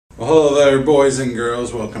Well, hello there, boys and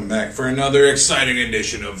girls. Welcome back for another exciting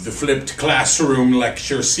edition of the Flipped Classroom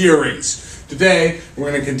Lecture Series. Today, we're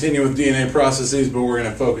going to continue with DNA processes, but we're going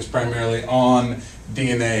to focus primarily on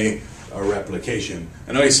DNA replication.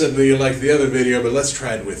 I know you said that you liked the other video, but let's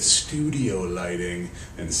try it with studio lighting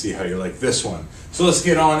and see how you like this one. So let's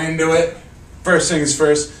get on into it. First things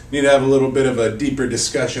first, need to have a little bit of a deeper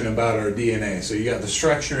discussion about our DNA. So you got the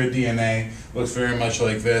structure of DNA, looks very much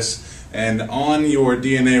like this. And on your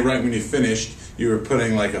DNA, right when you finished, you were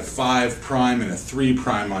putting like a 5' and a 3'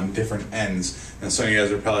 on different ends. And some of you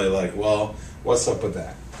guys are probably like, well, what's up with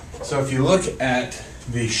that? So if you look at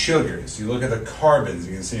the sugars, you look at the carbons,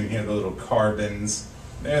 you can see them here, the little carbons.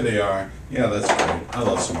 There they are. Yeah, that's great. I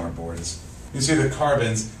love smart boards. You see the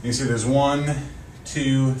carbons, you can see there's 1,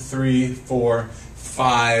 2, 3, 4,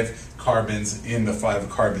 5 carbons in the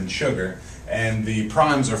 5-carbon sugar. And the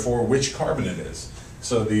primes are for which carbon it is.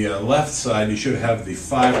 So the left side, you should have the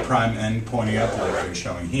 5' end pointing up like they're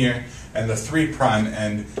showing here, and the 3'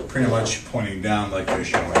 end pretty much pointing down like they're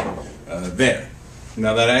showing there.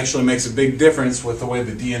 Now that actually makes a big difference with the way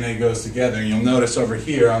the DNA goes together. And you'll notice over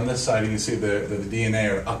here on this side, you can see the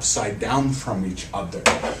DNA are upside down from each other.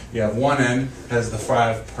 You have one end has the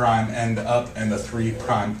 5' end up and the 3'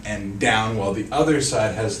 end down, while the other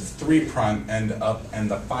side has the 3' end up and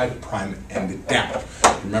the 5' end down.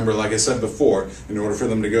 Remember, like I said before, in order for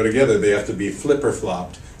them to go together, they have to be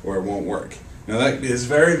flip-or-flopped or it won't work. Now that is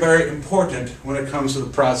very, very important when it comes to the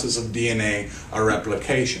process of DNA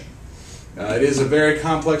replication. It is a very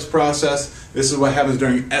complex process. This is what happens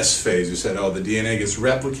during S phase. You said, oh, the DNA gets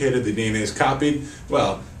replicated, the DNA is copied.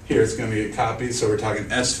 Well, here it's going to get copied, so we're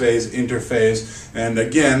talking S phase, interphase, and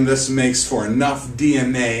again, this makes for enough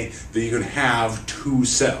DNA that you can have 2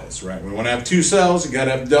 cells, right? We want to have 2 cells, you got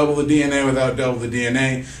to have double the DNA. Without double the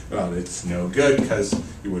DNA, well, it's no good because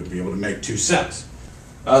you wouldn't be able to make 2 cells.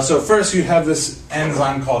 So first you have this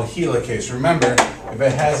enzyme called helicase. Remember, if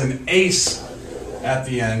it has an ACE at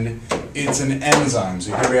the end, it's an enzyme.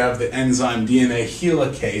 So here we have the enzyme DNA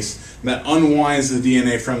helicase that unwinds the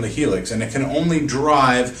DNA from the helix, and it can only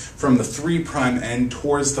drive from the 3' end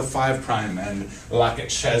towards the 5' end, like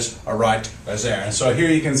it says right there. And so here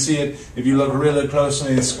you can see it. If you look really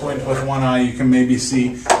closely and squint with one eye, you can maybe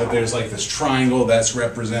see that there's like this triangle that's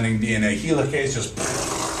representing DNA helicase, just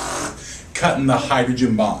cutting the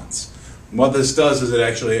hydrogen bonds. What this does is it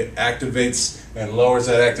actually activates and lowers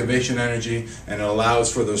that activation energy, and it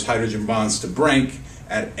allows for those hydrogen bonds to break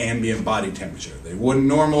at ambient body temperature. They wouldn't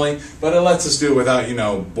normally, but it lets us do it without, you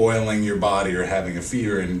know, boiling your body or having a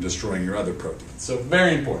fever and destroying your other proteins. So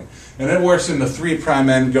very important. And it works in the 3'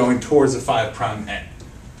 end going towards the 5' end.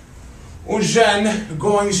 And then,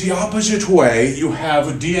 going the opposite way, you have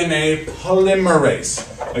DNA polymerase.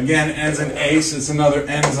 Again, ends in ACE. It's another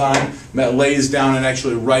enzyme that lays down and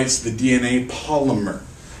actually writes the DNA polymer.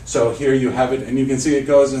 So here you have it, and you can see it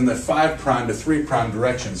goes in the 5' to 3'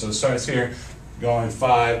 direction. So it starts here, going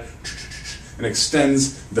 5, and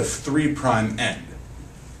extends the 3' end.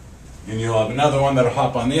 And you'll have another one that'll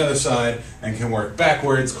hop on the other side and can work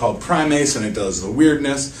backwards, called primase, and it does the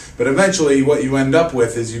weirdness. But eventually what you end up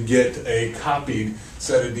with is you get a copied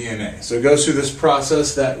set of DNA. So it goes through this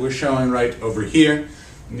process that we're showing right over here.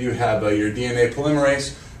 You have your DNA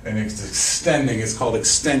polymerase, and it's extending. It's called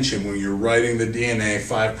extension when you're writing the DNA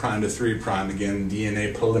 5' to 3'. Again,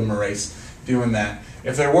 DNA polymerase doing that.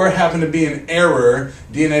 If there were happen to be an error,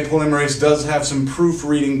 DNA polymerase does have some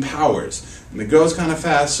proofreading powers. And it goes kind of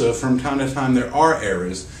fast, so from time to time there are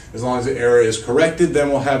errors. As long as the error is corrected, then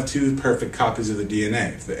we'll have 2 perfect copies of the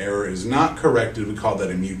DNA. If the error is not corrected, we call that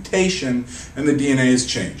a mutation, and the DNA is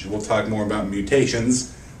changed. We'll talk more about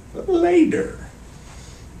mutations later.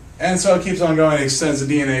 And so it keeps on going, it extends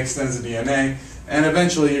the DNA, and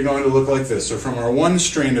eventually you're going to look like this. So from our 1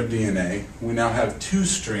 strand of DNA, we now have 2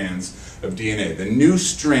 strands of DNA. The new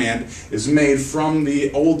strand is made from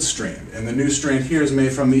the old strand, and the new strand here is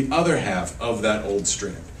made from the other half of that old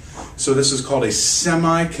strand. So this is called a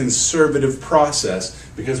semi-conservative process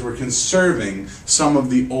because we're conserving some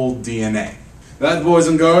of the old DNA. That, boys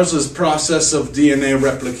and girls, is the process of DNA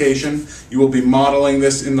replication. You will be modeling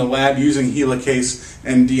this in the lab using helicase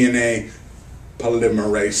and DNA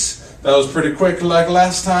polymerase. That was pretty quick like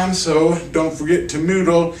last time, so don't forget to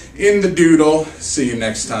noodle in the doodle. See you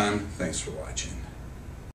next time. Thanks for watching.